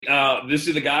This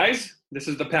is the guys. This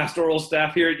is the pastoral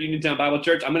staff here at Uniontown Bible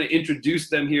Church. I'm going to introduce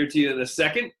them here to you in a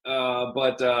second,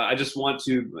 but I just want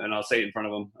to, and I'll say it in front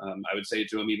of them. I would say it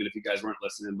to them even if you guys weren't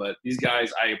listening, but these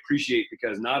guys I appreciate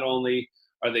because not only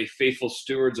are they faithful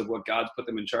stewards of what God's put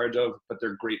them in charge of, but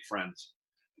they're great friends.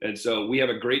 And so we have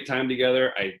a great time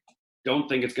together. I don't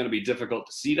think it's going to be difficult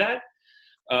to see that.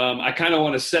 I kind of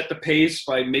want to set the pace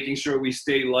by making sure we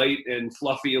stay light and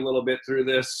fluffy a little bit through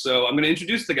this. So I'm going to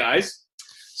introduce the guys.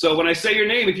 So when I say your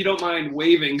name, if you don't mind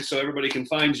waving so everybody can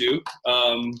find you.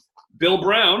 Bill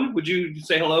Brown, would you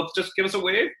say hello? Just give us a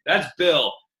wave. That's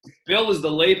Bill. Bill is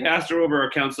the lay pastor over our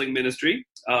counseling ministry.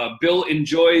 Bill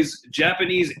enjoys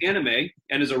Japanese anime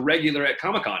and is a regular at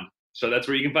Comic-Con. So that's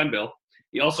where you can find Bill.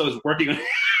 He also is working on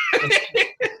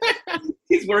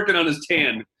he's working on his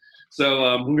tan. So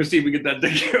we're going to see if we get that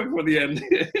taken care of for the end.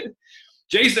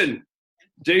 Jason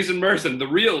Merson,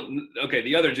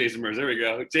 the other Jason Merson. There we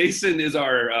go. Jason is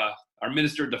our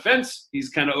minister of defense. He's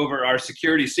kind of over our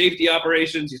security safety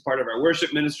operations. He's part of our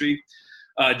worship ministry.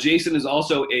 Jason is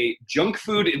also a junk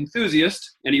food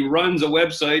enthusiast, and he runs a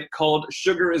website called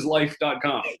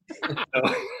sugarislife.com.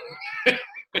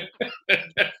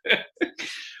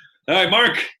 All right,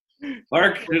 Mark,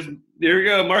 there we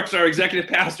go. Mark's our executive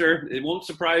pastor. It won't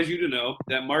surprise you to know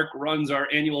that Mark runs our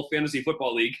annual fantasy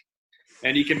football league,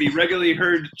 and he can be regularly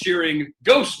heard cheering,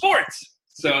 "Go Sports!"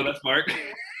 So that's Mark.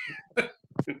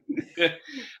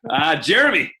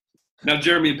 Jeremy. Now,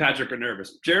 Jeremy and Patrick are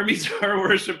nervous. Jeremy's our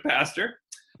worship pastor.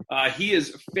 He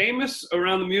is famous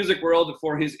around the music world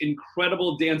for his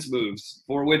incredible dance moves,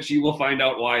 for which you will find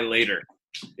out why later.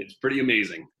 It's pretty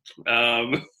amazing.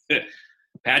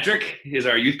 Patrick is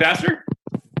our youth pastor.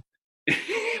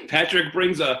 Patrick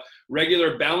brings a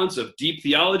regular balance of deep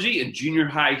theology and junior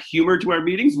high humor to our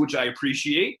meetings, which I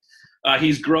appreciate.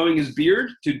 He's growing his beard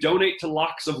to donate to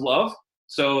Locks of Love.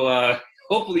 So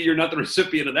hopefully you're not the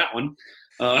recipient of that one.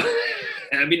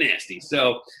 That'd be nasty.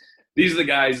 So these are the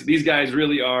guys. These guys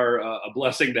really are a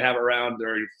blessing to have around.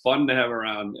 They're fun to have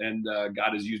around, and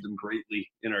God has used them greatly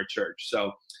in our church.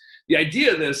 So the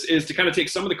idea of this is to kind of take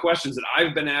some of the questions that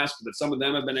I've been asked, that some of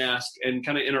them have been asked, and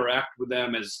kind of interact with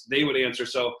them as they would answer.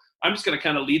 So I'm just going to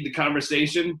kind of lead the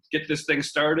conversation, get this thing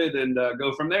started, and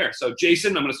go from there. So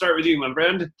Jason, I'm going to start with you, my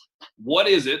friend. What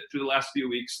is it through the last few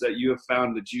weeks that you have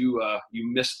found that you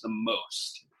missed the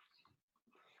most?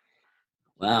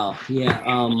 Wow. Yeah.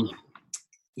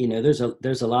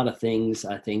 There's a lot of things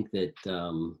I think that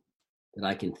that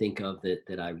I can think of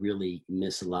that I really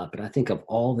miss a lot. But I think of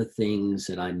all the things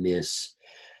that I miss.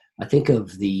 I think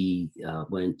of the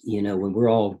when we're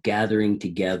all gathering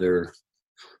together,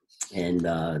 and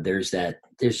there's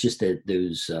just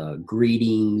those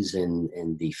greetings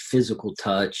and the physical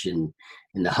touch and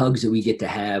the hugs that we get to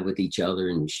have with each other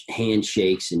and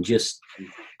handshakes and just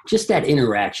that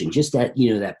interaction, just that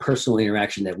that personal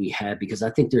interaction that we have, because I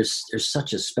think there's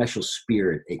such a special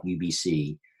spirit at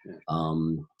UBC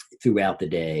throughout the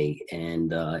day,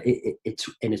 and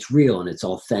it's real and it's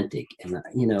authentic, and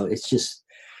it's just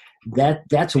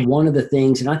that's one of the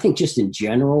things. And I think just in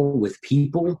general with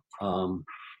people,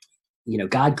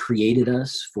 God created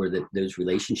us for those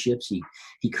relationships.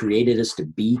 He created us to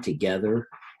be together,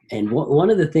 and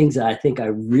one of the things that I think I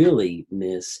really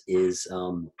miss is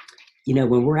when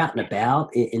we're out and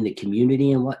about in the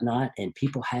community and whatnot, and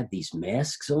people have these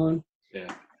masks on.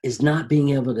 Yeah. Is not being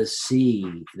able to see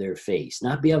their face,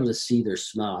 not be able to see their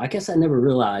smile. I guess I never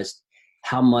realized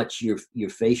how much your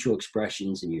facial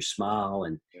expressions and your smile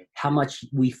and how much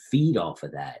we feed off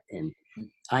of that. And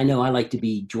I know I like to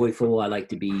be joyful. I like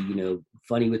to be,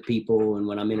 funny with people, and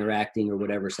when I'm interacting or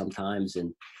whatever sometimes,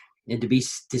 and to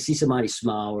see somebody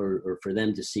smile or for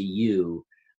them to see you,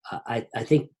 I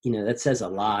think, that says a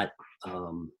lot.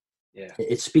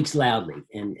 It speaks loudly,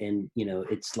 and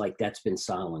it's like that's been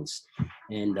silenced,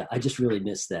 and I just really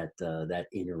miss that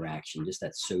interaction, just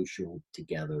that social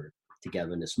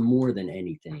togetherness more than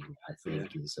anything. I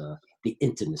think is the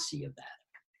intimacy of that.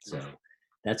 So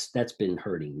that's been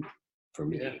hurting for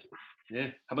me. Yeah.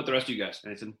 How about the rest of you guys?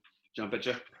 Nathan, jump at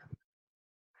you.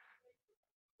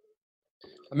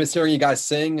 I miss hearing you guys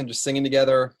sing and just singing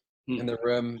together in the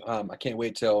room. I can't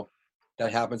wait till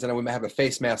that happens. And we might have a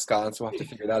face mask on, so we'll have to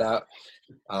figure that out.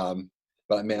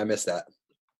 But I miss that.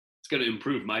 It's going to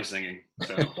improve my singing.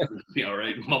 So be all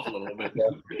right. Muffle a little bit.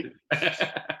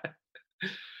 Yeah.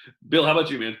 Bill, how about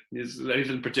you, man? Is there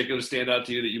anything in particular stand out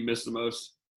to you that you miss the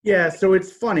most? Yeah, so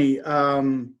it's funny.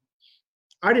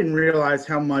 I didn't realize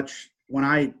how much when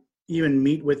I even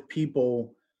meet with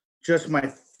people, just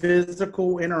my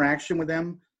physical interaction with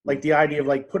them, like the idea of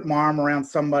like putting my arm around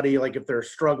somebody, like if they're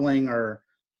struggling or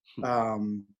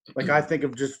Like I think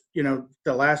of just, the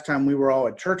last time we were all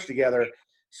at church together,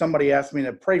 somebody asked me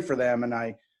to pray for them, and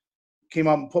I came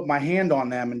up and put my hand on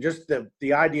them, and just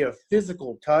the idea of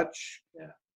physical touch.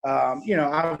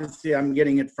 Obviously I'm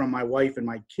getting it from my wife and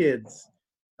my kids.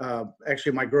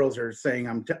 Actually, my girls are saying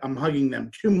I'm hugging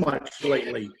them too much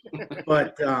lately,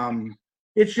 but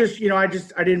it's just,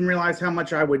 I didn't realize how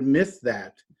much I would miss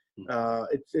that.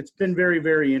 It's been very,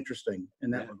 very interesting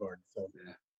in that regard. So.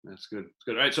 Yeah. That's good. That's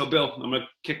good. All right. So, Bill, I'm going to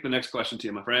kick the next question to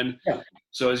you, my friend. Yeah.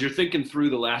 So, as you're thinking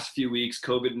through the last few weeks,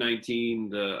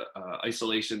 COVID-19, the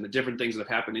isolation, the different things that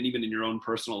have happened, and even in your own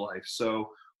personal life.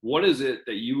 So, what is it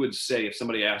that you would say if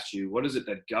somebody asked you, what is it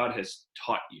that God has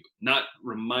taught you, not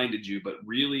reminded you, but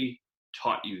really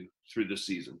taught you through this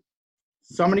season?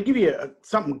 So, I'm going to give you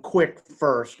something quick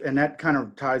first, and that kind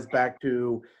of ties back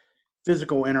to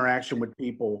physical interaction with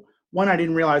people. One, I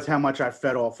didn't realize how much I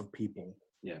fed off of people.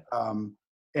 Yeah.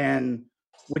 And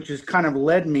which has kind of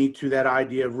led me to that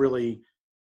idea of really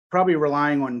probably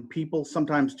relying on people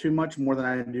sometimes too much, more than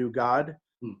I do God.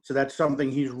 So that's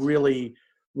something he's really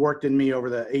worked in me over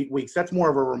the 8 weeks. That's more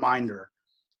of a reminder.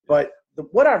 But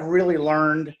what I've really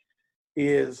learned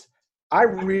is I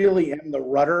really am the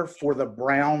rudder for the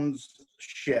Browns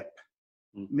ship,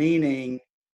 meaning,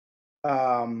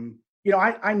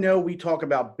 I know we talk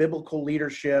about biblical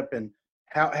leadership and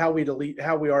how we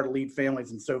are to lead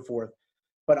families and so forth.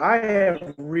 But I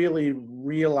have really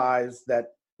realized that,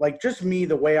 like, just me,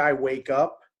 the way I wake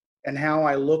up and how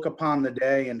I look upon the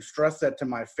day and stress that to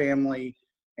my family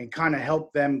and kind of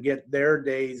help them get their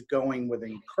days going with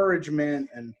encouragement.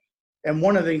 And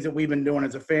one of the things that we've been doing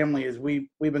as a family is we've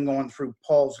been going through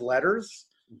Paul's letters.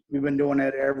 We've been doing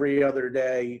that every other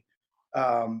day.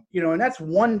 And that's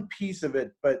one piece of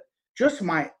it. But just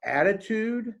my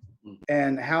attitude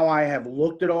and how I have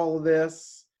looked at all of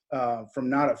this, from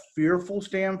not a fearful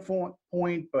standpoint,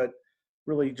 but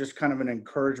really just kind of an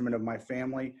encouragement of my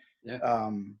family. Yeah.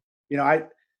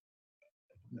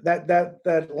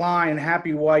 That line,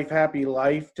 happy wife, happy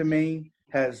life, to me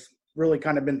has really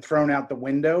kind of been thrown out the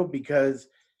window, because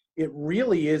it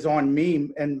really is on me.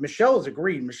 And Michelle has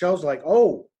agreed. Michelle's like,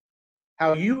 oh,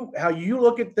 how you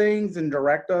look at things and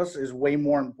direct us is way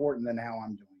more important than how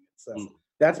I'm doing it. So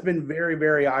that's been very,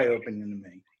 very eye-opening to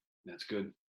me. That's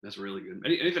good. That's really good.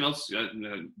 Anything else?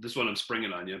 This one I'm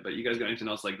springing on you, but you guys got anything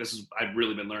else? Like, I've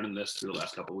really been learning this through the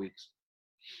last couple of weeks.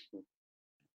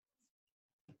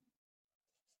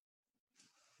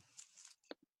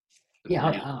 Yeah,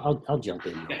 I'll jump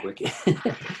in real quick.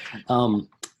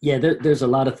 There's a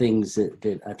lot of things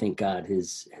that I think God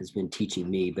has been teaching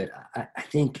me, but I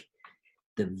think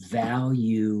the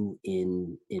value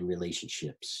in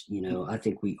relationships, I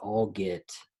think we all get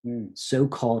so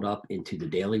caught up into the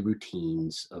daily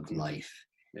routines of life.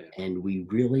 Yeah. And we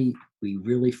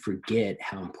really forget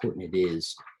how important it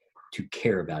is to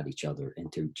care about each other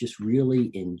and to just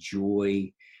really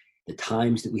enjoy the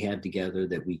times that we have together,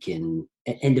 that we can,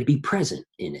 and to be present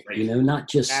in it, right. Not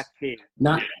just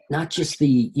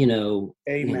the,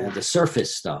 the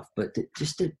surface stuff, but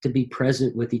just to be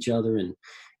present with each other and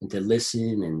to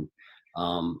listen.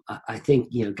 And I think,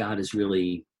 God is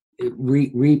really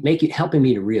helping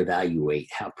me to reevaluate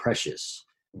how precious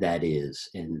that is.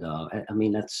 And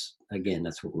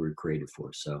that's what we're created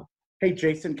for. So, hey,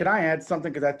 Jason, can I add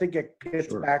something? Because I think it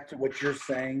gets back to what you're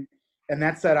saying. And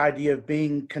that's that idea of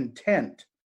being content.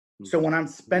 So when I'm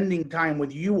spending time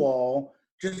with you all,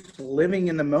 just living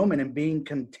in the moment and being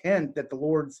content that the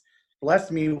Lord's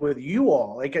blessed me with you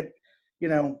all.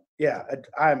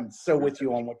 I'm so with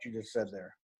you on what you just said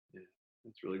there. Yeah,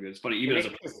 that's really good. It's funny. Even it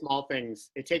takes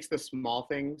the small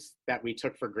things that we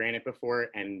took for granted before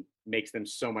and makes them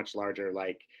so much larger.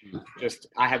 Like,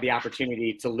 I had the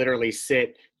opportunity to literally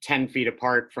sit 10 feet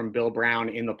apart from Bill Brown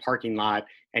in the parking lot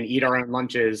and eat our own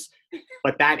lunches.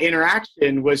 But that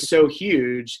interaction was so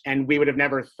huge, and we would have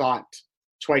never thought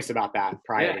twice about that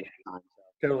prior to that time.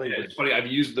 Totally. Yeah, it's funny. I've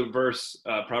used the verse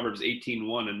Proverbs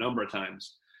 18:1 a number of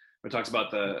times. It talks about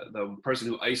the person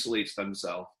who isolates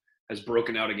themselves has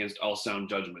broken out against all sound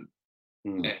judgment.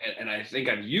 And I think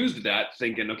I've used that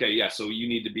thinking, okay, yeah, so you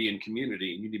need to be in community,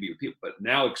 you need to be with people. But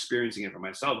now experiencing it for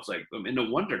myself, it's like, and no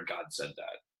wonder God said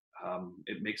that.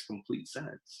 It makes complete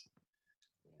sense.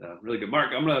 Really good.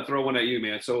 Mark, I'm going to throw one at you,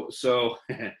 man. So this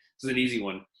is an easy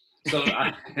one. So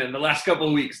in the last couple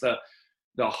of weeks, the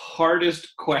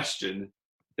hardest question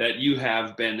that you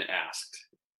have been asked,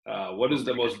 what is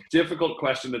the most difficult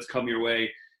question that's come your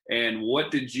way, and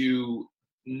what did you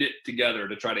knit together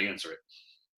to try to answer it?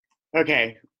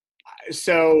 Okay.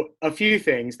 So a few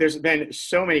things. There's been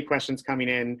so many questions coming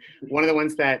in. One of the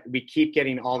ones that we keep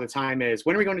getting all the time is,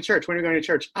 when are we going to church? When are we going to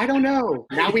church? I don't know.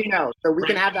 Now we know. So we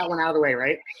can have that one out of the way,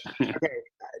 right? Okay.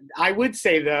 I would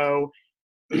say, though,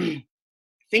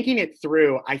 thinking it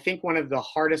through, I think one of the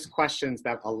hardest questions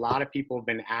that a lot of people have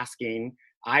been asking,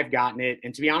 I've gotten it,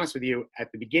 and to be honest with you,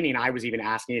 at the beginning, I was even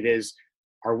asking it is,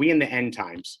 are we in the end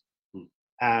times?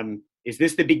 Is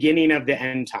this the beginning of the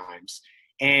end times?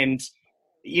 And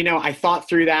I thought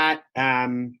through that.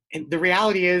 And the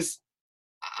reality is,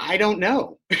 I don't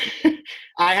know.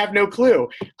 I have no clue.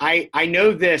 I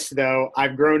know this, though.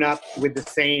 I've grown up with the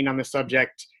saying on the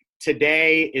subject,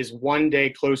 today is one day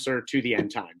closer to the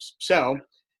end times. So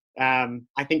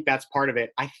I think that's part of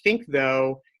it. I think,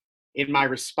 though, in my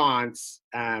response,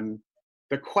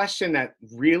 the question that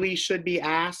really should be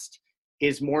asked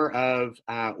is more of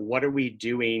what are we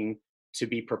doing to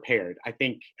be prepared? I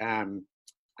think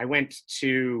I went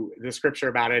to the scripture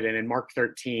about it, and in Mark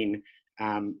 13,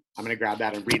 I'm going to grab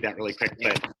that and read that really quick.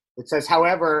 But it says,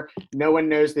 however, no one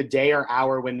knows the day or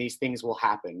hour when these things will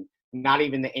happen, not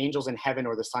even the angels in heaven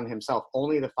or the Son himself.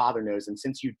 Only the Father knows. And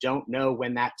since you don't know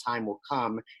when that time will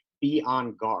come, be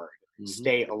on guard,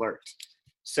 stay alert.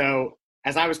 So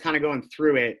as I was kind of going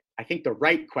through it, I think the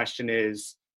right question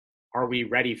is, are we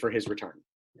ready for his return?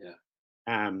 Yeah.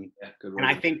 Good and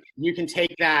I think you can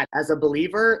take that as a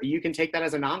believer, you can take that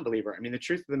as a non-believer. I mean, the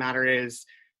truth of the matter is,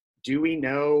 do we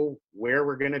know where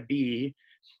we're going to be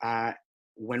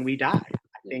when we die?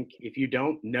 I think if you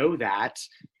don't know that,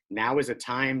 now is a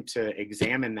time to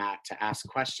examine that, to ask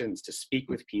questions, to speak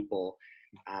with people,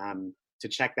 to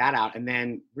check that out. And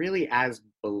then really as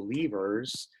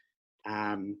believers,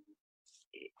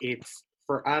 it's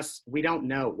for us, we don't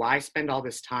know. Why spend all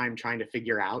this time trying to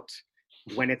figure out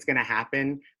when it's going to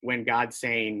happen, when God's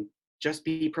saying, just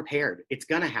be prepared. It's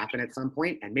going to happen at some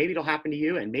point, and maybe it'll happen to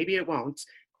you, and maybe it won't.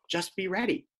 Just be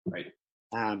ready. Right.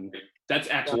 That's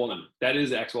Acts 1. That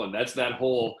is Acts 1. That's that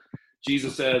whole,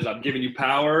 Jesus says, I'm giving you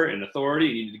power and authority.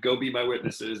 You need to go be my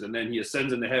witnesses. And then he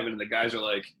ascends into heaven, and the guys are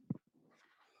like,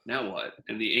 now what?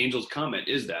 And the angel's comment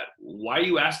is that, why are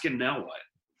you asking now what?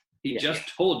 He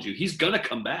just told you he's going to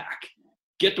come back.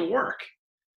 Get to work.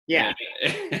 Yeah.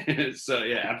 So,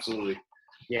 yeah, absolutely.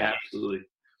 Yeah, absolutely.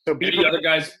 So be any other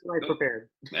guys prepared.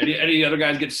 Any other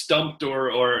guys get stumped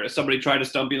or somebody tried to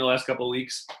stump you in the last couple of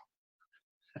weeks?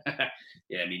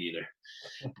 Yeah, me neither.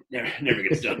 Never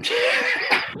get stumped.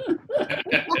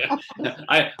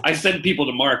 I sent people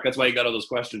to Mark. That's why he got all those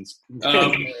questions.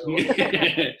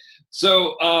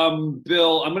 So,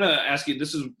 Bill, I'm going to ask you.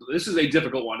 This is a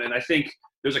difficult one, and I think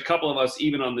there's a couple of us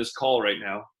even on this call right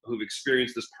now who've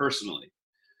experienced this personally.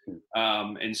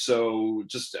 And so,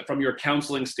 just from your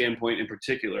counseling standpoint in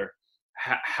particular,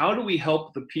 how do we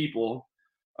help the people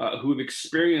who have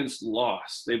experienced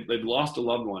loss? They've lost a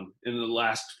loved one in the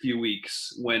last few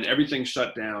weeks when everything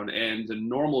shut down and the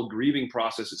normal grieving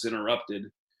process is interrupted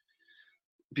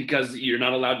because you're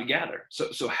not allowed to gather.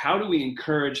 So how do we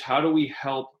encourage? How do we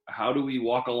help? How do we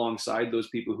walk alongside those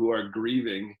people who are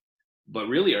grieving, but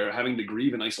really are having to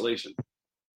grieve in isolation?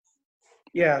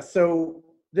 Yeah. So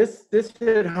this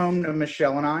hit home to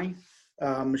Michelle and I.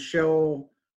 Michelle,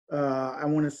 I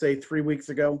want to say 3 weeks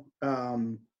ago,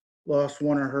 lost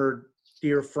one of her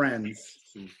dear friends,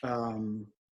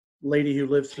 lady who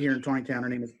lives here in Tawnytown. Her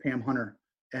name is Pam Hunter.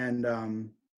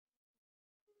 And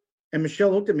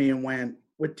Michelle looked at me and went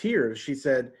with tears. She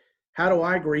said, how do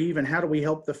I grieve and how do we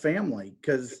help the family?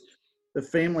 Because the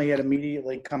family had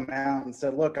immediately come out and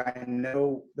said, look, I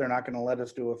know they're not going to let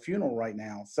us do a funeral right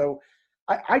now. So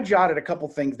I jotted a couple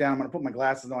things down. I'm going to put my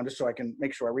glasses on just so I can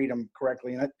make sure I read them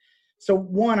correctly. So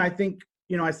one, I think,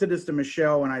 I said this to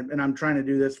Michelle, and I'm trying to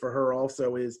do this for her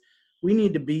also, is we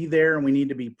need to be there and we need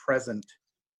to be present.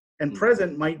 And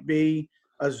present might be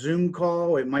a Zoom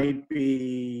call. It might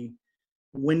be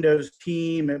Windows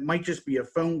Team. It might just be a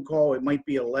phone call. It might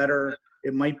be a letter.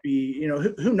 It might be,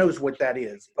 who knows what that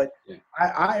is. But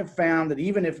I have found that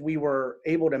even if we were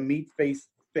able to meet face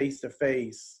to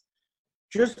face,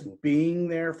 just being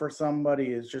there for somebody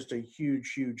is just a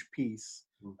huge, huge piece.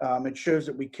 It shows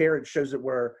that we care. It shows that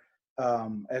we're,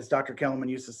 as Dr. Kellerman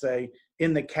used to say,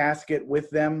 in the casket with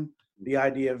them, the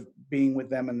idea of being with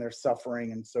them in their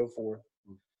suffering and so forth.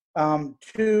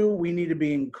 Two, we need to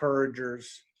be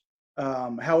encouragers.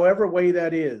 However way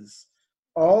that is,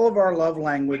 all of our love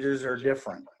languages are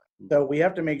different. So we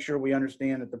have to make sure we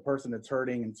understand that the person that's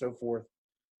hurting and so forth,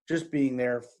 just being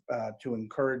there to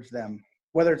encourage them,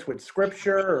 whether it's with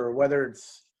scripture or whether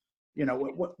it's,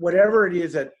 whatever it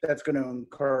is that's going to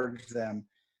encourage them.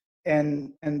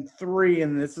 And three,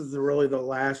 and this is really the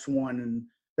last one, and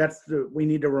we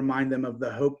need to remind them of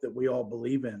the hope that we all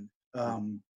believe in.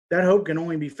 That hope can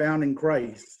only be found in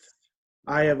Christ.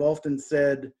 I have often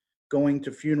said, going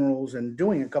to funerals and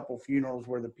doing a couple funerals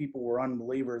where the people were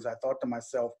unbelievers, I thought to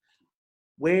myself,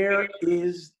 where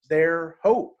is their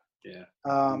hope? Yeah.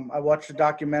 I watched a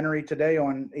documentary today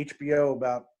on HBO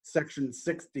about Section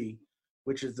 60,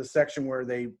 which is the section where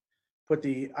they put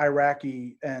the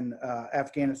Iraqi and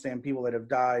Afghanistan people that have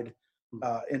died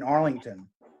in Arlington.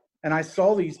 And I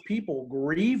saw these people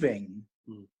grieving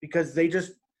because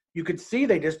you could see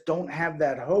they just don't have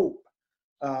that hope.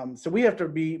 So we have to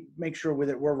make sure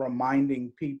that we're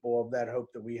reminding people of that hope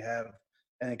that we have,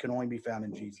 and it can only be found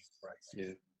in Jesus Christ.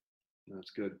 Yeah,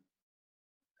 that's good.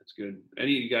 That's good.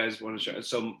 Any of you guys want to share?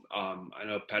 So I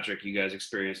know, Patrick, you guys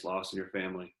experienced loss in your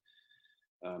family.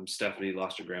 Stephanie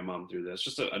lost her grandmom through this.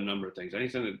 Just a number of things.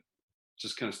 Anything that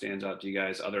just kind of stands out to you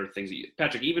guys? Other things that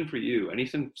Patrick, even for you,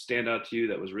 anything stand out to you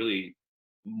that was really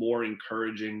more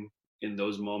encouraging in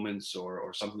those moments,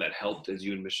 or something that helped as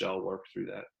you and Michelle worked through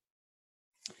that?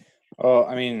 Well,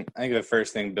 I mean, I think the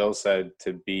first thing Bill said,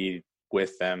 to be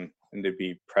with them and to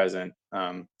be present.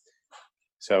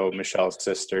 So Michelle's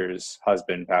sister's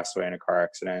husband passed away in a car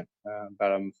accident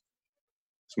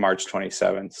it's March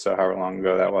 27th, so however long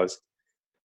ago that was.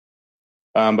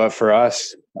 But for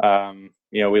us,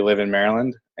 we live in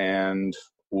Maryland, and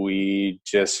we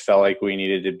just felt like we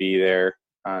needed to be there,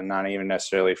 not even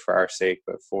necessarily for our sake,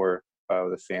 but for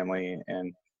the family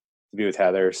and to be with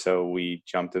Heather. So we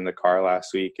jumped in the car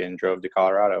last week and drove to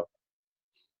Colorado.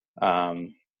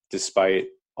 Despite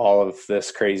all of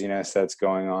this craziness that's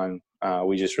going on,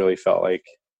 we just really felt like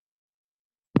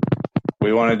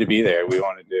we wanted to be there. We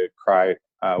wanted to cry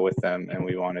with them, and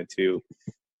we wanted to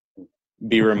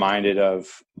be reminded of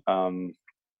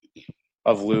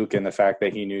Luke and the fact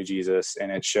that he knew Jesus, and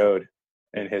it showed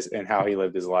in how he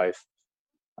lived his life,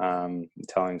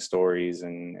 telling stories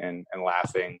and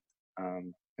laughing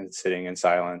and sitting in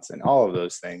silence and all of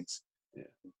those things.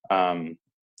 Yeah.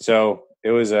 So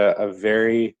it was a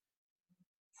very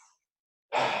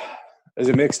it was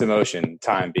a mixed emotion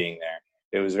time being there.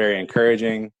 It was very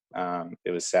encouraging.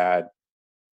 It was sad.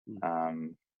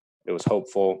 It was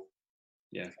hopeful.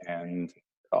 Yeah. And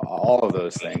all of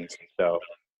those things. So,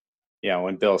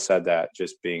 when Bill said that,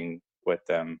 just being with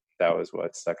them, that was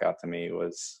what stuck out to me.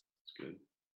 Was good.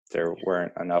 There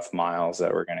weren't enough miles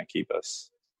that were going to keep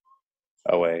us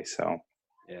away. So,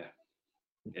 yeah.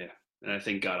 And I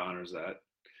think God honors that.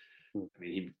 I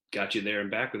mean, he got you there and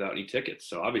back without any tickets.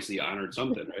 So obviously you honored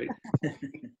something, right?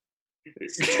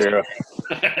 It's true.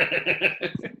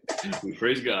 We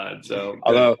praise God. So,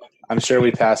 although I'm sure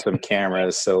we passed some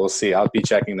cameras, so we'll see. I'll be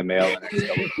checking the mail the next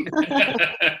couple.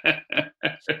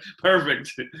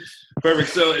 Perfect.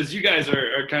 So as you guys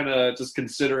are kind of just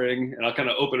considering, and I'll kind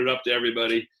of open it up to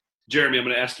everybody. Jeremy, I'm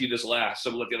going to ask you this last, so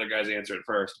I'm going to let the other guys answer it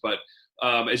first. But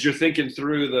as you're thinking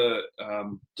through the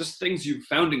just things you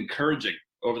found encouraging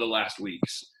over the last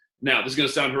weeks. Now, this is going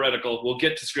to sound heretical. We'll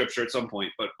get to scripture at some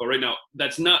point, but right now,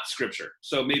 that's not scripture.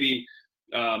 So maybe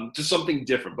just something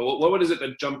different. But what is it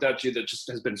that jumped out to you that just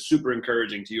has been super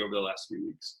encouraging to you over the last few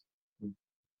weeks?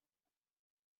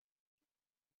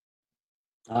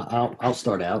 I'll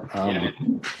start out.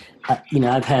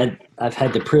 I've had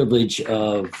the privilege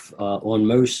of on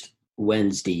most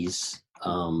Wednesdays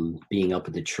being up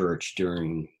at the church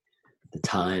during the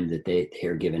time that they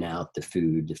are giving out the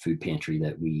food pantry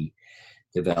that we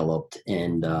developed.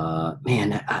 And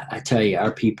man, I tell you,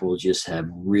 our people just have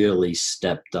really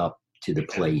stepped up to the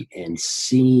plate, and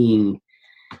seeing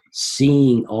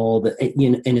all the,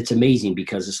 and it's amazing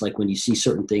because it's like when you see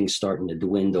certain things starting to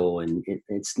dwindle, and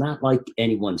it's not like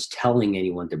anyone's telling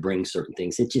anyone to bring certain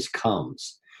things. It just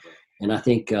comes. And I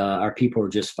think our people are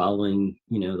just following,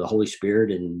 the Holy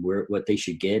Spirit and what they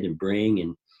should get and bring,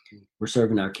 and we're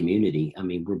serving our community. I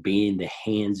mean, we're being the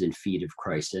hands and feet of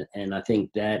Christ. And I think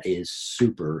that is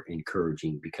super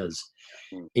encouraging, because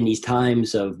in these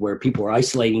times of where people are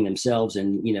isolating themselves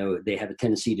and, they have a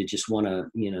tendency to just want to,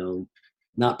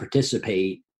 not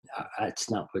participate.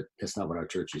 That's not what our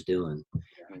church is doing.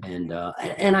 And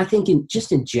I think in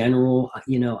general,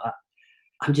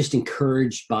 I'm just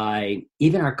encouraged by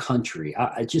even our country,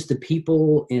 just the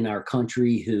people in our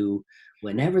country who,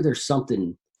 whenever there's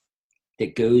something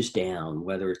that goes down,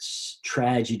 whether it's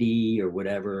tragedy or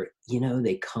whatever,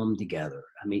 they come together.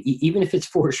 I mean, even if it's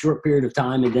for a short period of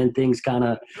time and then things kind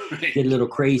of get a little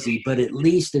crazy, but at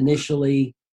least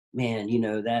initially, man,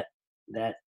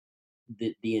 that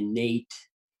the innate,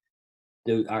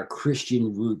 our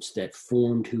Christian roots that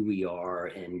formed who we are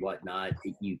and whatnot,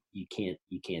 you can't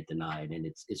deny it. And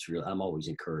it's real. I'm always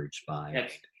encouraged by. Yeah,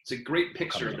 it's a great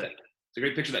picture of that. It's a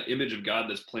great picture of that image of God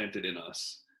that's planted in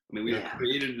us. I mean, we were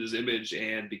created in His image,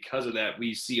 and because of that,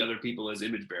 we see other people as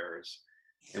image bearers,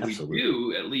 and Absolutely. we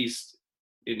do, at least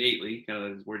innately, kind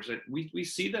of words that we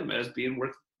see them as being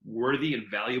worthy and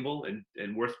valuable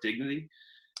and worth dignity.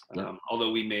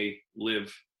 Although we may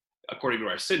live according to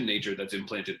our sin nature that's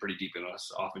implanted pretty deep in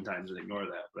us oftentimes and ignore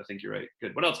that. But I think you're right.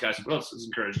 Good. What else, guys? What else has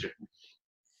encouraged you?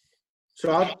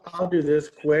 So I'll do this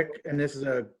quick, and this is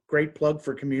a great plug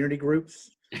for community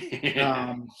groups.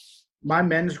 My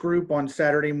men's group on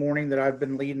Saturday morning that I've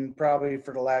been leading probably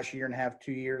for the last year and a half,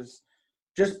 2 years,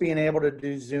 just being able to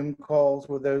do Zoom calls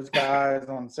with those guys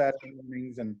on Saturday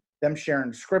mornings and them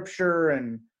sharing scripture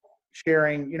and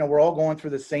sharing, we're all going through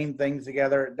the same things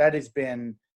together. That has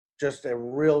been just a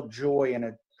real joy and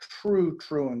a true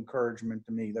encouragement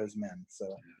to me, those men.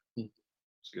 So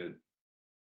it's good.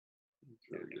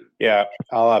 It's really good. Yeah,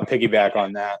 I'll piggyback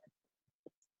on that.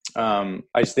 I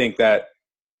just think that,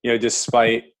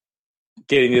 despite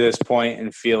getting to this point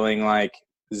and feeling like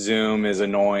Zoom is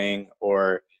annoying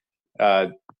or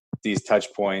these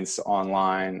touch points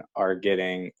online are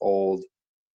getting old,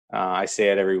 I say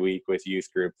it every week with youth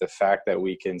group, the fact that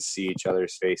we can see each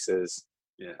other's faces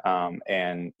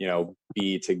and,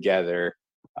 be together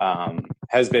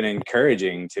has been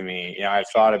encouraging to me. I've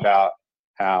thought about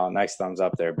how, nice thumbs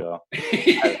up there, Bill.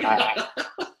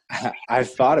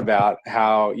 I've thought about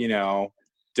how,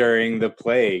 during the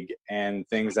plague and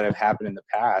things that have happened in the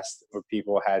past where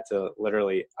people had to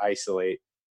literally isolate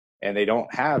and they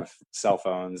don't have cell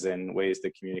phones and ways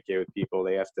to communicate with people.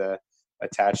 They have to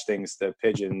attach things to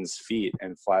pigeons' feet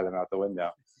and fly them out the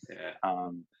window,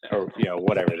 or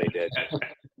whatever they did.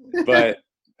 But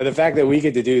the fact that we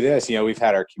get to do this, we've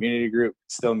had our community group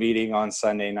still meeting on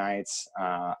Sunday nights.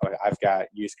 I've got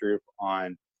youth group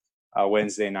on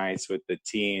Wednesday nights with the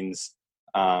teens.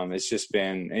 It's just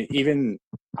been, even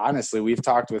honestly, we've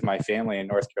talked with my family in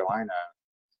North Carolina,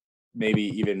 maybe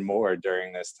even more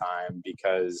during this time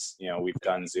because, we've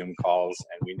done Zoom calls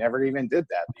and we never even did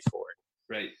that before.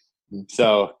 Right.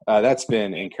 So that's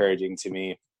been encouraging to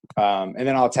me. And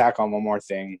then I'll tack on one more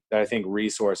thing that I think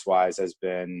resource-wise has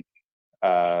been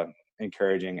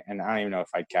encouraging. And I don't even know if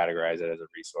I'd categorize it as a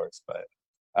resource,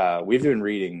 but we've been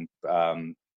reading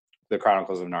the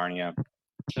Chronicles of Narnia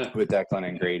with Declan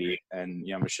and Grady. And,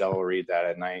 Michelle will read that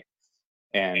at night.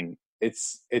 And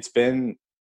it's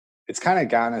kind of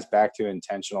gotten us back to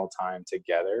intentional time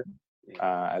together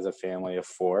as a family of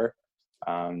four.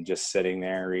 Just sitting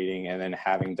there reading and then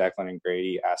having Declan and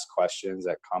Grady ask questions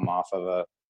that come off of a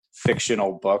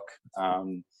fictional book.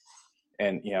 And,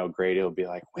 Grady will be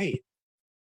like, wait,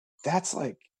 that's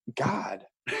like God.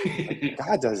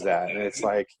 God does that. And it's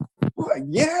like, well,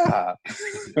 yeah.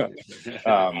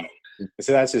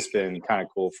 So that's just been kind of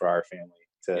cool for our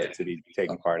family to be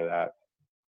taking part of that.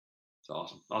 It's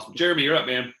awesome. Awesome. Jeremy, you're up,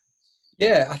 man.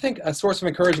 Yeah, I think a source of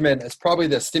encouragement is probably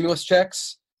the stimulus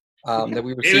checks that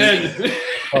we received.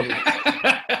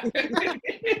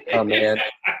 Oh man,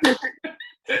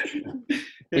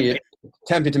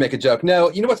 tempted to make a joke.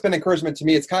 No, what's been encouragement to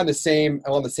me? It's kind of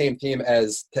along the same theme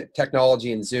as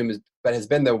technology and Zoom, but has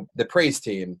been the praise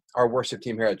team, our worship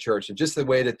team here at church, and just the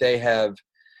way that they have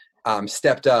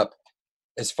stepped up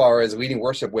as far as leading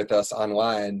worship with us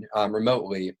online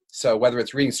remotely. So whether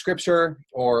it's reading scripture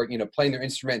or playing their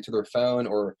instrument to their phone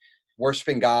or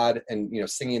worshiping God and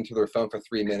singing into their phone for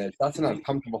 3 minutes, that's an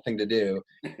uncomfortable thing to do.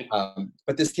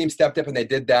 But this team stepped up and they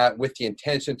did that with the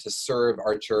intention to serve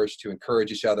our church, to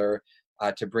encourage each other,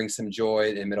 to bring some joy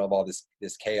in the middle of all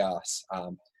this chaos.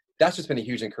 That's just been a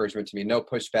huge encouragement to me. No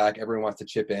pushback. Everyone wants to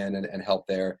chip in and help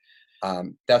there.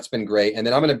 That's been great. And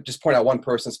then I'm going to just point out one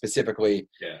person specifically.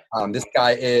 Yeah. This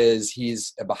guy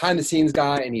he's a behind the scenes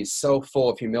guy and he's so full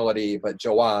of humility, but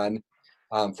Joanne,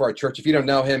 for our church, if you don't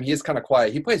know him, he is kind of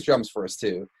quiet. He plays drums for us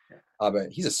too, but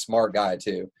he's a smart guy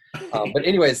too. But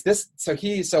anyways,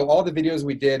 so all the videos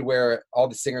we did where all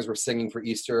the singers were singing for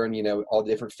Easter and, all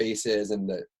the different faces and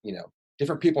the,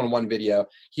 different people in one video,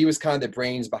 he was kind of the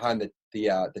brains behind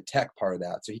the tech part of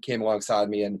that. So he came alongside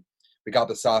me and we got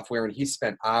the software and he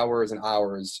spent hours and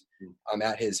hours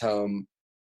at his home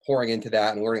pouring into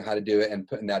that and learning how to do it and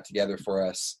putting that together for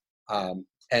us.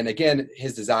 And again,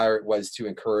 his desire was to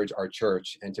encourage our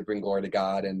church and to bring glory to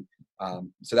God. And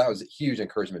so that was a huge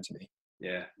encouragement to me.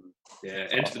 Yeah. Yeah.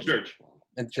 And to the church.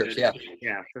 And the church. Yeah.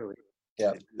 Yeah, absolutely.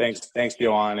 Yeah. Thanks,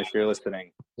 Joanne, if you're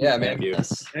listening. Yeah, man.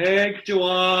 Yes. Thank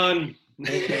Joanne.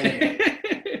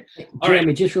 All Jeremy,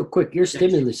 right. just real quick, your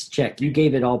stimulus check, you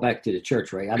gave it all back to the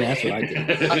church, right? I mean, that's what I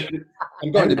did.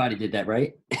 Everybody did that,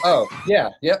 right? Oh, yeah.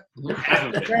 Yep.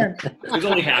 Half of it. There's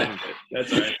only half of it.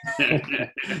 That's all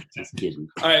right. Just kidding.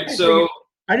 All right. So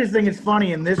I just think it's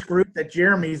funny in this group that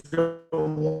Jeremy's the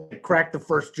one that cracked the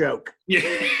first joke. Yeah.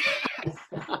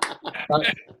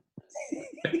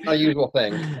 Unusual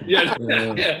thing. Yeah.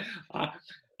 Yeah. Yeah.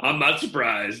 I'm not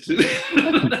surprised.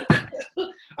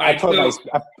 I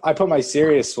put my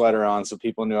serious sweater on so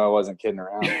people knew I wasn't kidding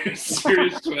around.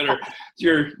 Serious sweater.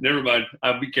 Never mind.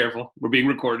 I'll be careful. We're being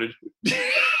recorded.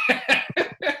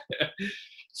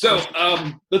 So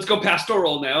let's go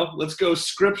pastoral now. Let's go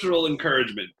scriptural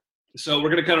encouragement. So we're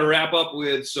going to kind of wrap up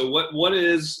with, so what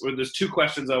is, or there's two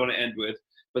questions I want to end with,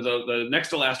 but the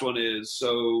next to last one is,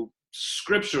 so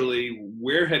scripturally,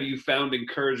 where have you found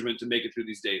encouragement to make it through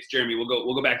these days? Jeremy, we'll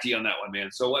go back to you on that one,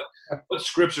 man. So what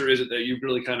scripture is it that you've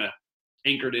really kind of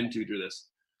anchored into through this?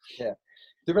 Yeah.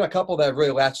 There've been a couple that I've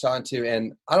really latched onto,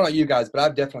 and I don't know you guys, but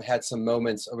I've definitely had some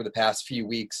moments over the past few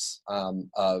weeks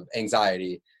of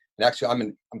anxiety. And actually,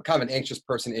 I'm kind of an anxious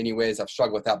person anyways. I've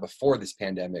struggled with that before this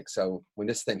pandemic. So when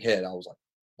this thing hit, I was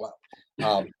like,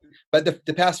 wow. But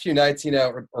the past few nights,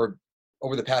 or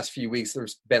over the past few weeks,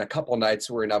 there's been a couple of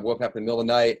nights where I've woken up in the middle of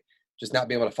the night, just not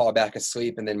being able to fall back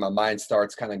asleep. And then my mind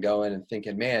starts kind of going and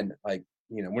thinking, man, like,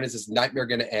 when is this nightmare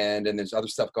going to end? And there's other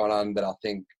stuff going on that I'll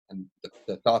think, and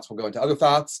the thoughts will go into other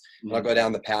thoughts, and I'll go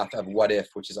down the path of what if,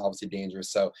 which is obviously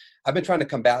dangerous. So I've been trying to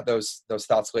combat those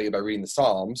thoughts lately by reading the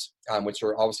Psalms, which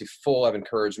are obviously full of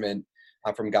encouragement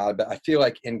from God. But I feel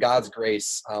like in God's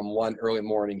grace, one early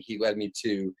morning, he led me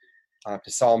to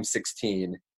Psalm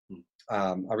 16.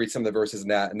 I'll read some of the verses in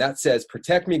that. And that says,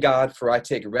 "Protect me, God, for I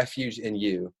take refuge in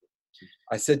you.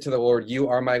 I said to the Lord, you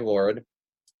are my Lord."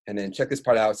 And then check this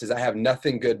part out. It says, "I have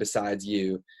nothing good besides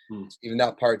you." Even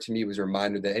that part to me was a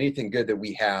reminder that anything good that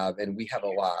we have, and we have a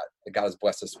lot that God has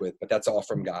blessed us with, but that's all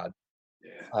from God.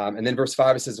 Yeah. And then verse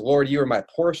 5, it says, "Lord, you are my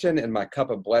portion and my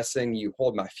cup of blessing. You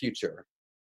hold my future."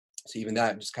 So even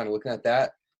that, just kind of looking at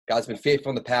that, God's been faithful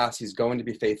in the past. He's going to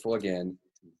be faithful again.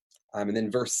 And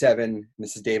then verse 7, and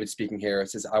this is David speaking here.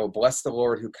 It says, "I will bless the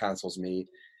Lord who counsels me.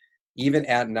 Even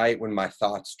at night when my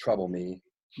thoughts trouble me,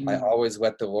 I always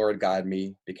let the Lord guide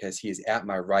me, because he is at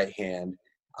my right hand.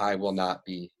 I will not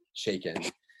be shaken."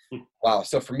 Wow.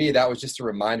 So for me, that was just a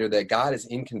reminder that God is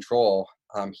in control.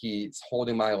 He's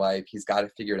holding my life. He's got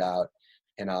it figured out.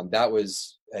 And that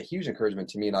was a huge encouragement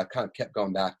to me. And I kind of kept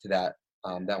going back to that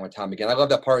one time again. I love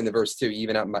that part in the verse too.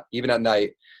 Even at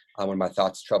night when my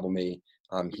thoughts trouble me,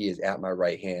 he is at my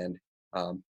right hand.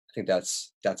 I think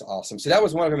that's awesome. So that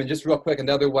was one of them. And just real quick,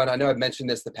 another one. I know I've mentioned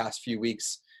this the past few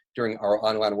weeks during our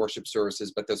online worship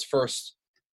services, but those first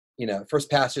 5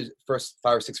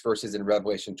 or 6 verses in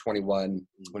Revelation 21,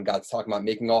 when God's talking about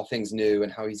making all things new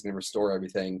and how he's going to restore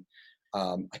everything.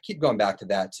 I keep going back to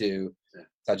that too.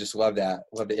 So I just love that.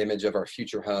 Love the image of our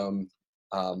future home,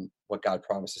 what God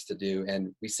promises to do.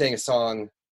 And we sang a song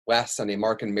last Sunday,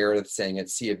 Mark and Meredith sang it,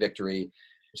 "Sea of Victory,"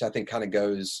 which I think kind of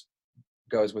goes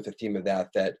with the theme of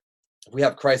that if we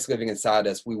have Christ living inside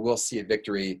us, we will see a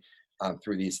victory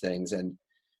through these things. And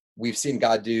we've seen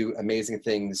God do amazing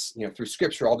things, through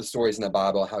scripture, all the stories in the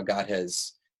Bible, how God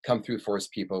has come through for his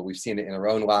people. We've seen it in our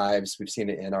own lives. We've seen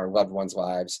it in our loved ones'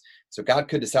 lives. So God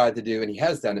could decide to do, and he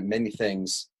has done many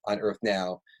things on earth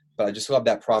now, but I just love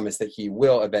that promise that he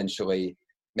will eventually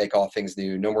make all things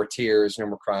new. No more tears, no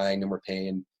more crying, no more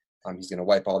pain. He's going to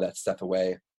wipe all that stuff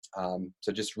away.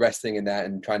 So just resting in that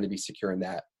and trying to be secure in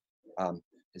that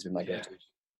has been my go-to.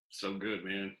 So good,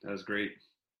 man. That was great.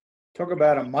 Talk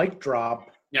about a mic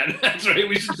drop. Yeah, that's right.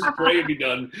 We should just pray and be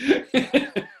done.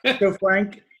 So,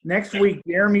 Frank, next week,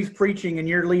 Jeremy's preaching and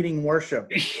you're leading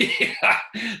worship. Yeah,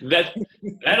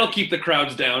 that'll keep the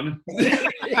crowds down.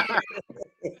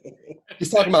 He's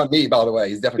talking about me, by the way.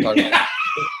 He's definitely talking about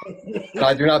me.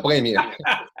 I do not blame you.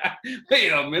 Wait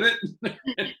a minute.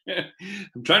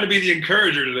 I'm trying to be the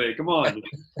encourager today. Come on.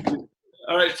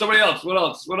 All right, somebody else. What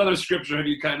else? What other scripture have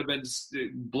you kind of been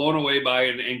blown away by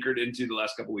and anchored into the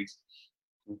last couple of weeks?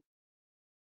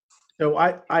 So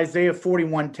Isaiah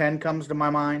 41:10 comes to my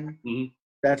mind. Mm-hmm.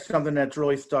 That's something that's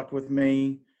really stuck with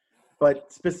me.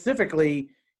 But specifically,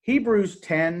 Hebrews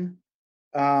 10,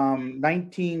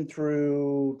 19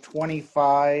 through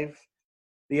 25,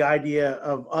 the idea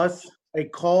of a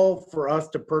call for us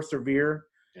to persevere.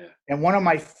 Yeah. And one of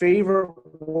my favorite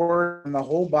words in the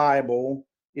whole Bible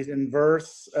is in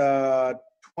verse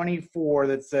 24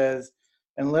 that says,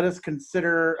 and let us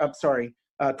consider,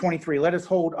 23, let us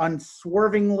hold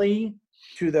unswervingly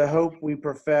to the hope we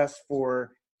profess,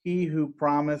 for he who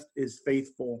promised is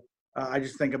faithful. I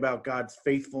just think about God's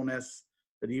faithfulness,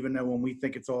 that even though when we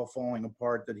think it's all falling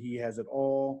apart, that he has it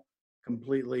all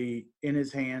completely in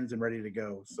his hands and ready to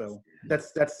go. So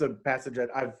that's the passage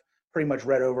that I've pretty much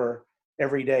read over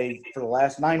every day for the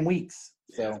last 9 weeks.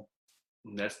 So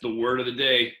That's the word of the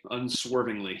day,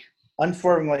 unswervingly.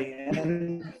 Unswervingly.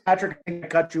 And Patrick, I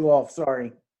cut you off.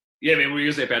 Sorry. Yeah, man, what were you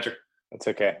going to say, Patrick? That's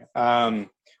okay.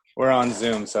 We're on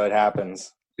Zoom, so it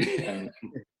happens. And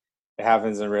it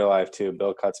happens in real life, too.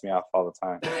 Bill cuts me off all the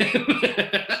time.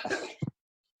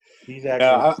 He's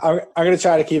actually. I'm going to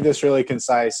try to keep this really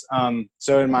concise.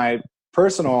 So in my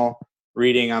personal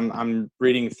reading, I'm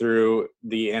reading through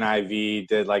the NIV,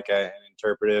 did like an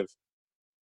interpretive.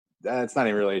 It's not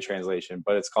even really a translation,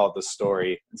 but it's called The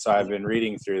Story. And so I've been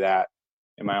reading through that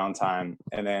in my own time.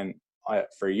 And then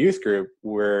for youth group,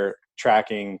 we're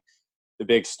tracking the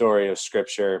big story of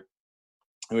Scripture.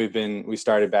 We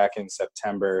started back in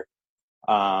September.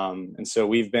 And so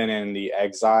we've been in the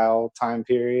exile time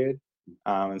period.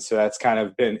 And so that's kind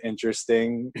of been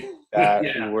interesting that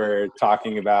we're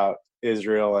talking about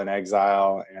Israel and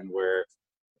exile, and we're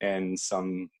in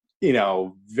some,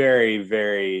 very,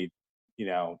 very,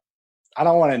 I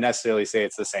don't want to necessarily say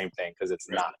it's the same thing because it's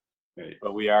not,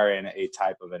 but we are in a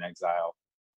type of an exile.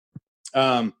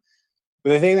 But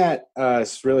the thing that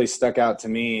really stuck out to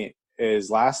me is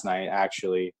last night,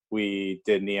 actually, we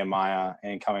did Nehemiah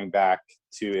and coming back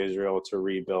to Israel to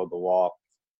rebuild the wall.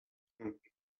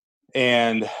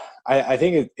 And I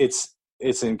think it's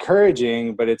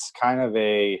encouraging, but it's kind of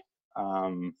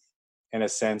in a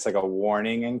sense, like a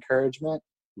warning encouragement,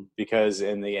 because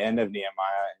in the end of Nehemiah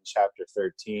in chapter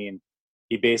 13,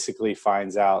 he basically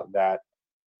finds out that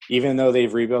even though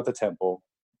they've rebuilt the temple,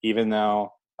 even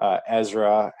though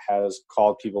Ezra has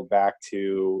called people back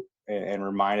to and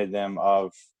reminded them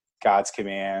of God's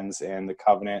commands and the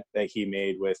covenant that he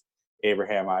made with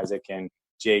Abraham, Isaac, and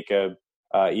Jacob,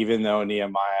 even though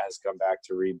Nehemiah has come back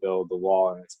to rebuild the wall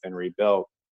and it's been rebuilt,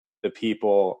 the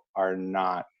people are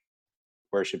not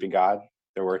worshiping God.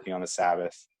 They're working on the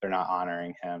Sabbath. They're not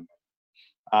honoring him.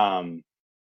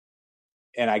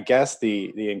 And I guess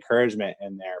the encouragement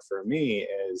in there for me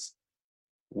is,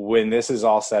 when this is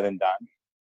all said and done,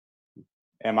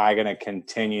 am I going to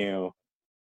continue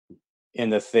in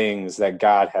the things that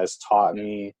God has taught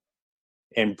me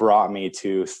and brought me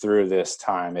to through this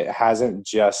time? It hasn't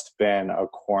just been a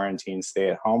quarantine stay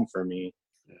at home for me.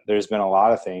 There's been a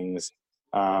lot of things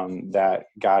that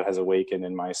God has awakened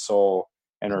in my soul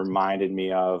and reminded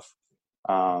me of.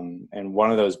 And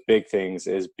one of those big things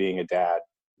is being a dad,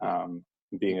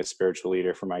 being a spiritual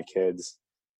leader for my kids.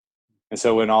 And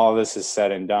so when all of this is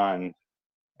said and done,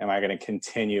 am I going to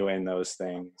continue in those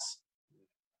things?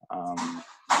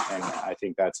 And I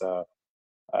think that's a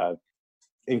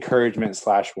encouragement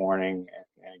 / warning.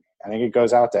 And I think it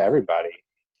goes out to everybody.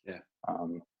 Yeah.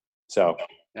 So.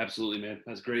 Absolutely, man.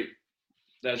 That's great.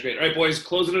 That's great. All right, boys,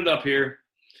 closing it up here.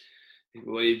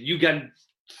 You got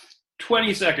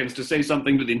 20 seconds to say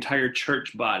something to the entire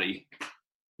church body.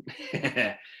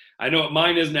 I know what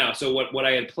mine is now. So what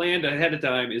I had planned ahead of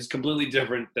time is completely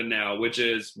different than now, which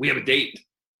is we have a date.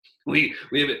 We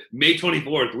have it May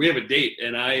 24th. We have a date,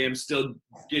 and I am still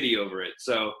giddy over it.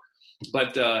 So,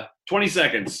 but 20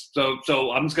 seconds.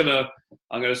 So I'm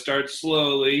gonna start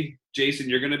slowly. Jason,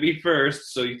 you're gonna be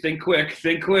first. So you think quick.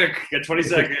 Got 20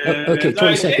 seconds. Okay,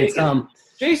 20 seconds.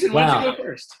 Jason, why don't you go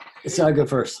first? So I go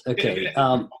first. Okay.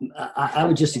 I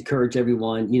would just encourage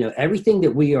everyone, everything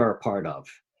that we are a part of,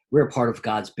 we're a part of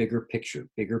God's bigger picture,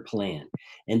 bigger plan.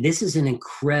 And this is an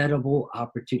incredible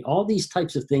opportunity. All these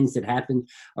types of things that happen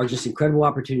are just incredible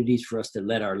opportunities for us to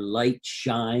let our light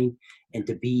shine and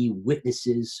to be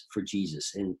witnesses for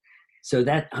Jesus. And so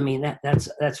that's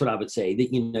what I would say,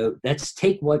 that, let's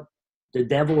take what the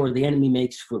devil or the enemy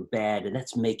makes for bad, and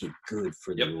let's make it good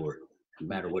for the Lord, no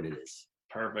matter what it is.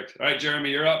 Perfect. All right,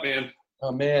 Jeremy, you're up, man.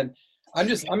 Oh man, I'm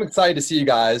excited to see you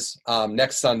guys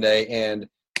next Sunday, and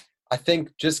I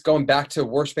think just going back to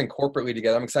worshiping corporately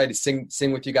together, I'm excited to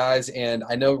sing with you guys, and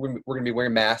I know we're going to be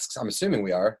wearing masks. I'm assuming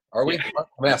we are. Are we? Yeah. I'm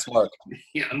going to ask Mark.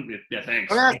 Yeah,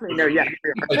 thanks. No, yeah.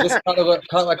 Just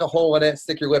cut like a hole in it,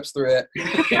 stick your lips through it.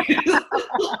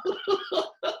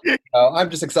 I'm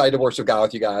just excited to worship God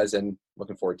with you guys, and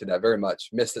looking forward to that very much.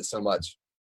 Missed it so much.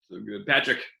 So good.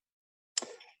 Patrick.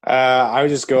 I would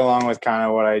just go along with kind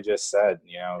of what I just said,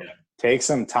 take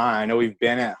some time. I know we've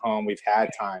been at home, we've had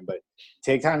time, but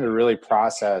take time to really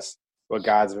process what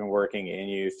God's been working in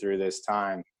you through this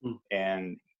time.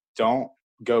 And don't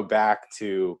go back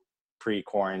to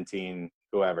pre-quarantine,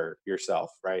 whoever,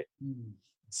 yourself, right?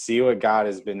 See what God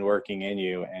has been working in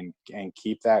you and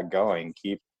keep that going.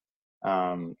 Keep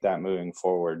that moving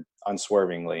forward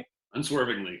unswervingly. That's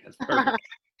perfect.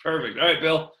 Perfect. All right,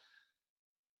 Bill.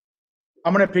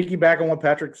 I'm going to piggyback on what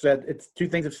Patrick said. It's two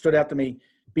things that stood out to me.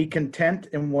 Be content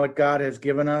in what God has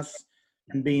given us,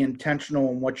 and be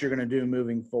intentional in what you're going to do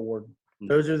moving forward.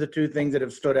 Those are the two things that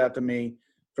have stood out to me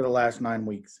for the last 9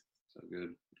 weeks. So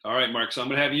good. All right, Mark. So I'm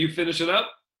going to have you finish it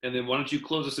up, and then why don't you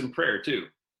close us in prayer too?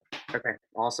 Okay,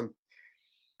 awesome.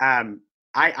 I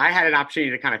had an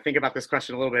opportunity to kind of think about this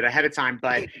question a little bit ahead of time,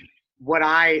 but what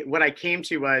I came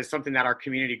to was something that our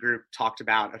community group talked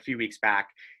about a few weeks back,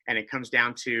 and it comes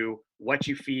down to what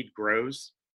you feed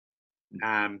grows.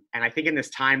 And I think in this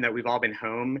time that we've all been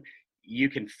home, you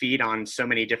can feed on so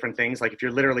many different things. Like if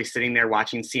you're literally sitting there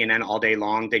watching CNN all day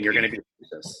long, then you're going to be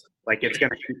anxious. Like it's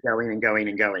going to keep going and going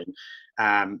and going.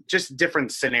 Just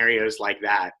different scenarios like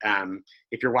that.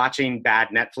 If you're watching bad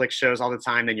Netflix shows all the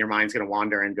time, then your mind's going to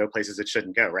wander and go places it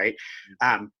shouldn't go, right?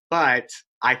 But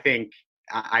I think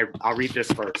I'll read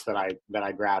this verse that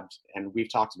I grabbed, and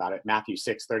we've talked about it. Matthew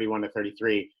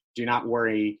 6:31-33. Do not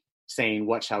worry, saying,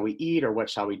 what shall we eat, or what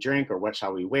shall we drink, or what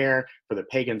shall we wear? For the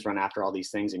pagans run after all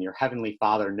these things, and your heavenly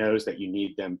Father knows that you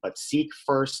need them. But seek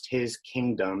first his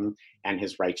kingdom and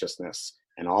his righteousness,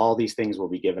 and all these things will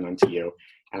be given unto you.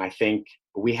 And I think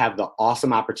we have the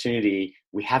awesome opportunity.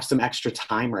 We have some extra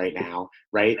time right now,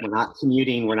 right? We're not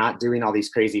commuting. We're not doing all these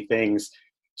crazy things.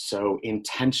 So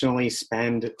intentionally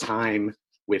spend time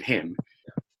with him,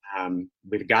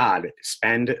 with God.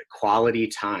 Spend quality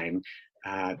time.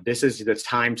 This is the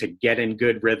time to get in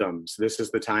good rhythms. This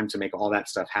is the time to make all that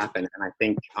stuff happen. And I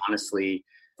think, honestly,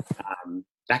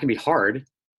 that can be hard,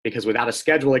 because without a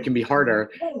schedule, it can be harder.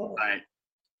 But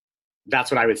that's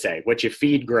what I would say. What you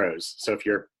feed grows. So if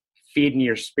you're feeding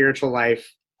your spiritual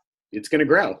life, it's going to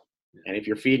grow. And if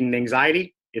you're feeding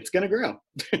anxiety, it's going to grow.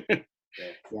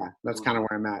 Yeah, that's kind of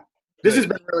where I'm at. This has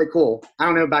been really cool. I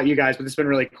don't know about you guys, but this has been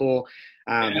really cool.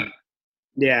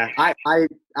 Yeah,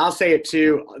 I'll say it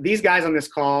too. These guys on this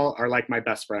call are like my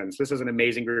best friends. This is an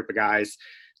amazing group of guys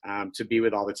to be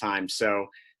with all the time. So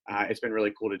it's been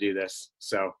really cool to do this.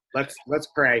 So let's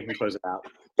pray and close it out.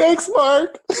 Thanks,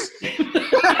 Mark.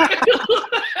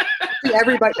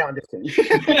 Everybody, no, I'm just kidding.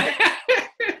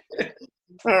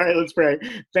 All right, let's pray.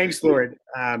 Thanks, Lord,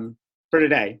 for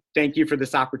today. Thank you for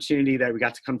this opportunity that we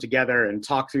got to come together and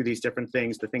talk through these different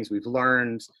things, the things we've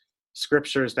learned,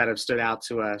 scriptures that have stood out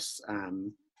to us,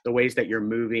 the ways that you're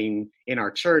moving in our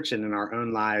church and in our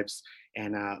own lives.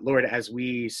 And Lord, as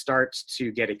we start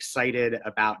to get excited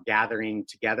about gathering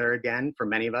together again, for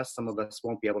many of us, some of us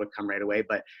won't be able to come right away,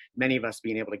 but many of us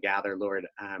being able to gather, Lord,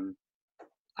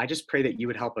 I just pray that you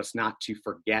would help us not to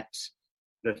forget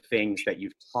the things that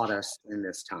you've taught us in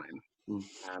this time.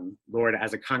 Lord,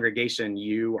 as a congregation,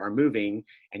 you are moving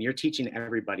and you're teaching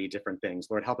everybody different things.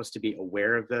 Lord, help us to be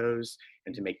aware of those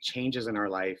and to make changes in our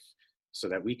life so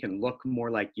that we can look more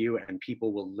like you, and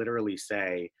people will literally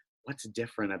say, what's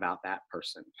different about that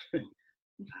person?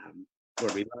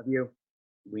 Lord, we love you.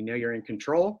 We know you're in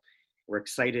control. We're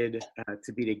excited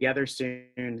to be together soon,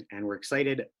 and we're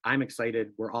excited. I'm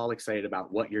excited. We're all excited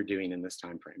about what you're doing in this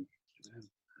time frame.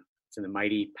 It's in the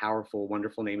mighty, powerful,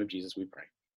 wonderful name of Jesus we pray.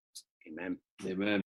 Amen. Amen.